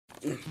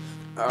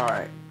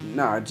Alright,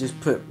 now I just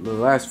put the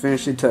last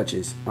finishing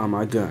touches on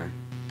my gun.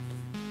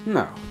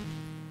 No.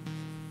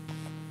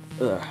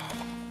 Ugh.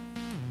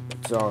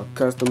 It's all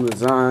custom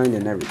designed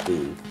and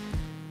everything.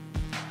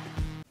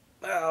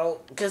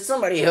 Oh, can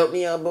somebody help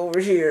me up over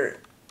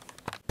here?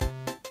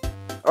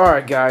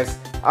 Alright guys,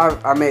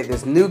 I made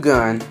this new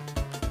gun,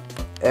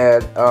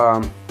 and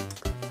I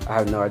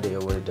have no idea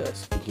what it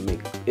does.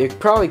 It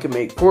probably can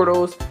make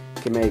portals,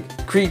 it can make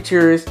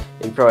creatures,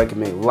 it probably can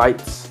make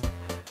lights.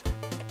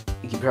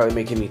 You can probably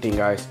make anything,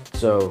 guys.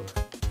 So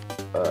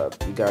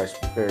you guys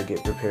better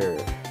get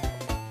prepared.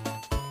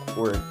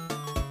 Or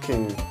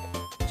can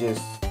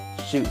just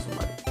shoot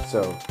somebody.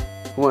 So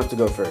who wants to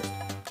go first?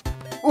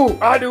 Ooh,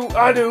 I do.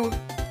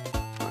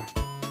 Right.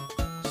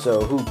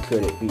 So who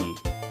could it be?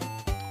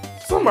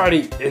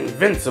 Somebody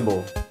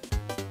invincible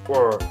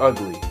or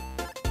ugly.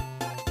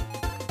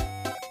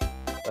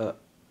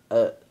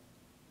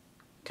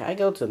 Can I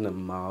go to the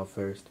mall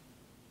first?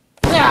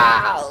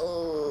 No!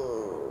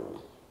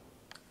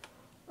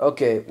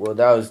 Okay, well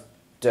that was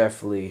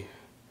definitely,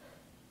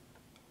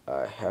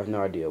 I have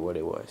no idea what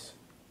it was.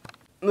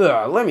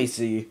 Let me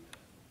see.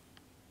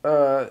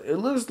 It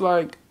looks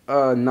like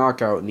a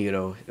knockout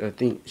needle. I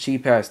think she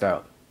passed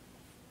out.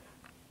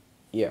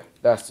 Yeah,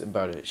 that's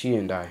about it. She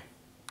didn't die.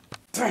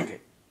 Dang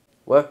it.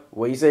 What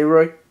you say,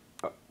 Roy?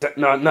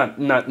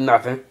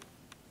 Nothing.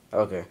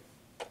 Okay.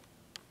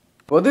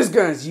 Well, this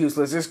gun is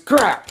useless. It's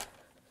crap.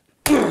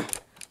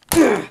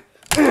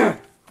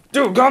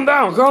 Dude, calm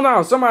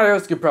down. Somebody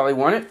else could probably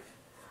want it.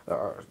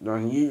 No,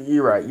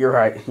 you're right.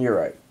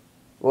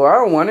 Well, I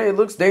don't want it. It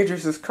looks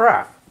dangerous as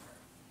crap.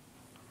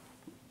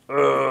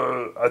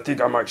 I think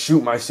I might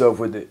shoot myself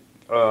with it.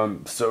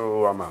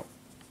 So I'm out.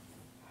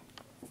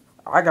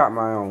 I got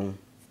my own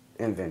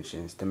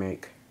inventions to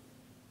make.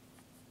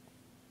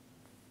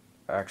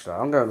 Actually,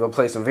 I'm gonna go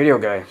play some video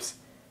games.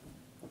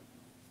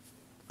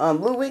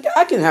 Ludwig,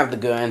 I can have the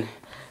gun.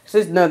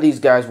 Since none of these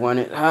guys want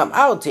it,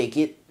 I'll take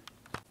it.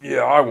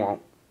 Yeah, I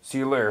won't. See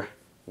you later,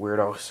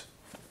 weirdos.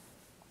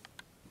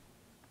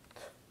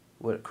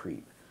 What a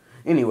creep.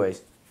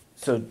 Anyways,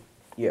 so,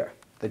 yeah,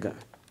 the gun.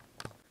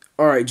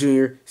 Alright,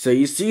 Junior, so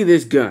you see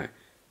this gun.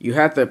 You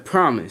have to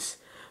promise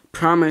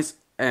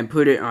and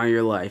put it on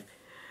your life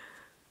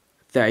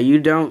that you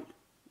don't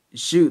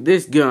shoot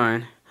this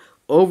gun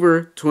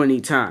over 20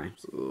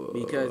 times,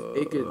 because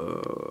it could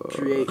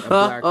create a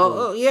black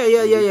hole. Yeah,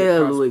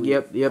 Ludwig.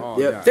 Yep.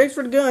 Yeah. Thanks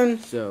for the gun.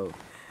 So,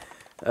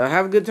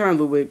 have a good time,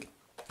 Ludwig.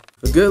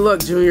 Good luck,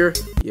 Junior.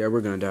 Yeah,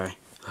 we're gonna die.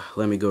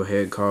 Let me go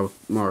ahead and call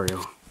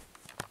Mario.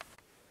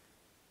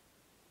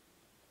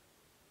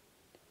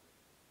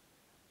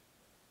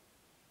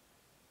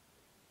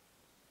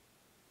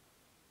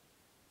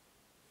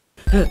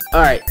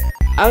 Alright,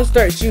 I'll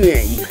start shooting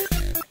at you,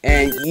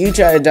 and you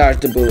try to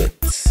dodge the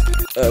bullets.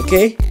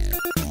 Okay?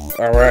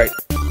 Alright.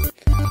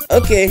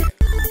 Okay.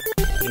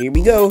 Here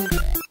we go.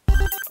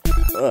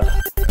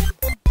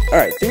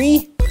 Alright,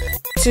 3,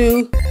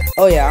 2.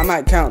 Oh yeah, I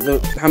might count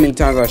how many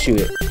times I shoot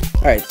it.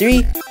 Alright,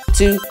 3,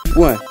 2,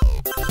 1.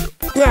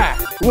 Blah!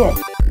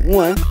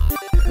 1.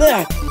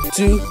 Blah!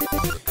 2,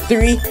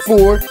 3,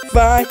 4,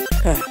 5.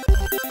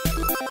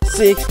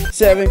 6,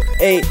 7,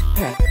 8.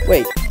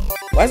 Wait.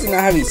 Why does it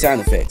not have any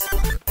sound effects?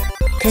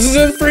 Cause it's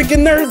a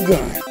freaking Nerf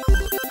gun.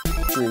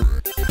 True.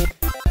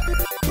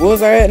 What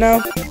was I at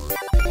now?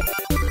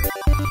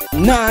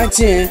 9,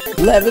 10,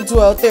 11,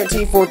 12,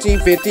 13, 14,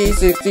 15,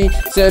 16,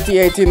 17,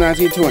 18,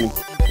 19, 20.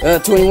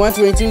 21,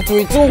 22,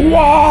 23.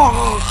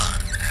 Wow!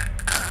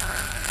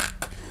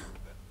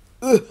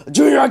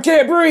 Junior, I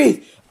can't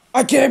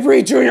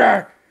breathe,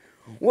 Junior.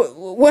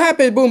 What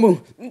happened, Boom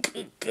Boom?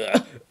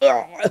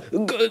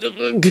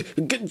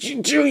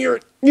 Junior,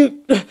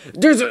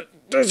 there's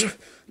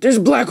a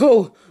black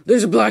hole.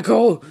 There's a black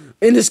hole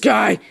in the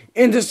sky.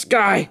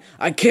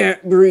 I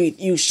can't breathe.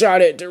 You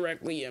shot it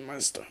directly in my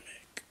stomach.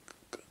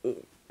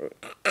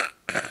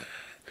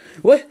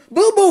 What?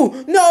 Boom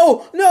Boom!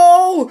 No!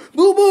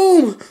 Boom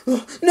Boom!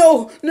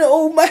 No!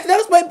 That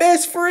was my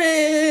best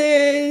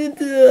friend!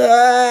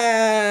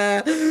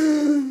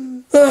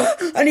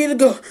 I need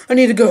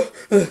to go.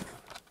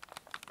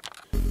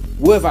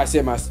 What if I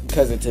send my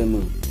cousin to the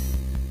moon?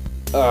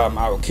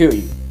 I will kill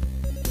you.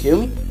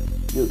 Kill me?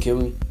 You'll kill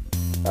me?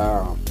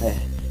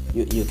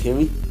 You'll kill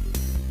me?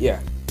 Yeah.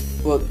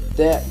 Well,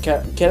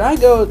 can I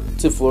go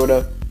to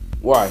Florida?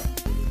 Why?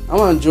 I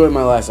want to enjoy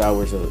my last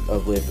hours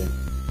of living.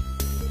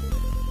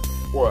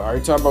 What, are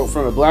you talking about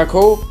from the black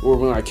hole, or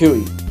when I kill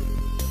you?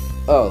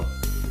 Oh.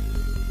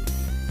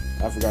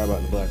 I forgot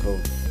about the black hole.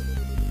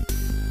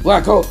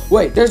 Black hole!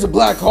 Wait, there's a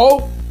black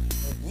hole?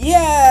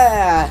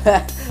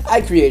 Yeah!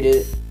 I created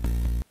it.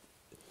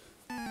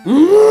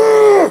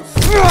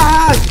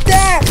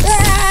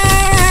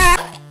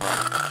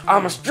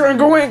 I'ma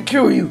strangle and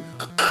kill you.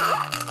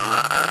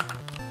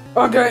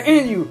 I'm gonna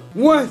end you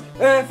once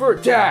and for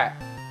that.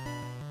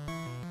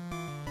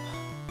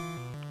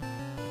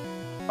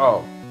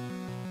 Oh,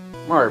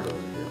 Mario Bros.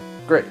 Here.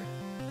 Great.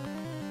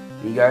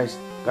 You guys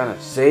gonna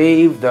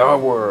save the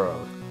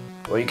world.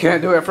 Well, you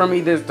can't do it from me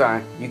this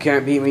time. You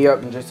can't beat me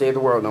up and just save the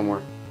world no more.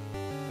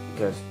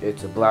 Because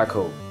it's a black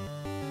hole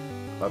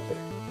up there.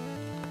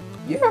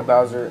 Yeah,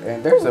 Bowser,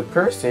 and there's a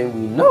person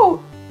we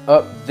know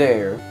up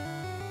there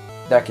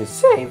that can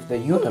save the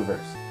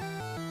universe.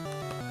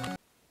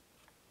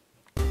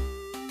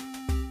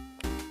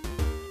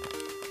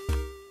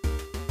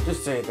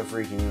 Just save the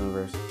freaking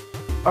universe.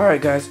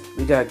 Alright guys,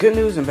 we got good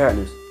news and bad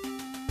news.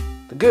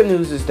 The good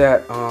news is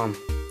that,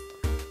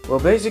 well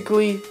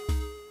basically,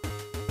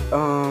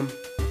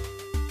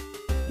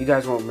 you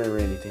guys won't remember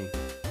anything.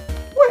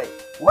 Wait,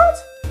 what?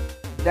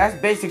 That's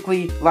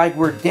basically like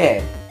we're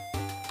dead.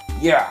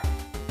 Yeah.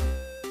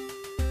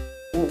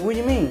 What do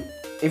you mean?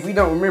 If we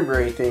don't remember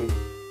anything,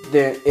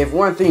 then if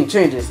one thing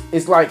changes,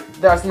 it's like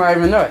that's not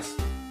even us.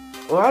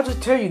 Well, I'll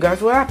just tell you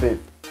guys what happened.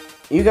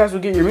 You guys will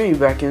get your memory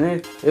back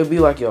and it'll be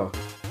like y'all.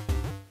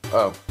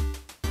 Oh.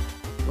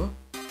 Well,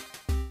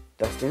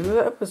 that's the end of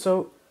the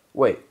episode.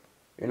 Wait,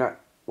 you're not.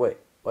 Wait,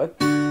 what?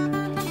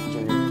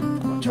 I'm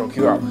gonna choke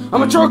you out. I'm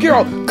gonna choke you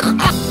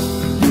out!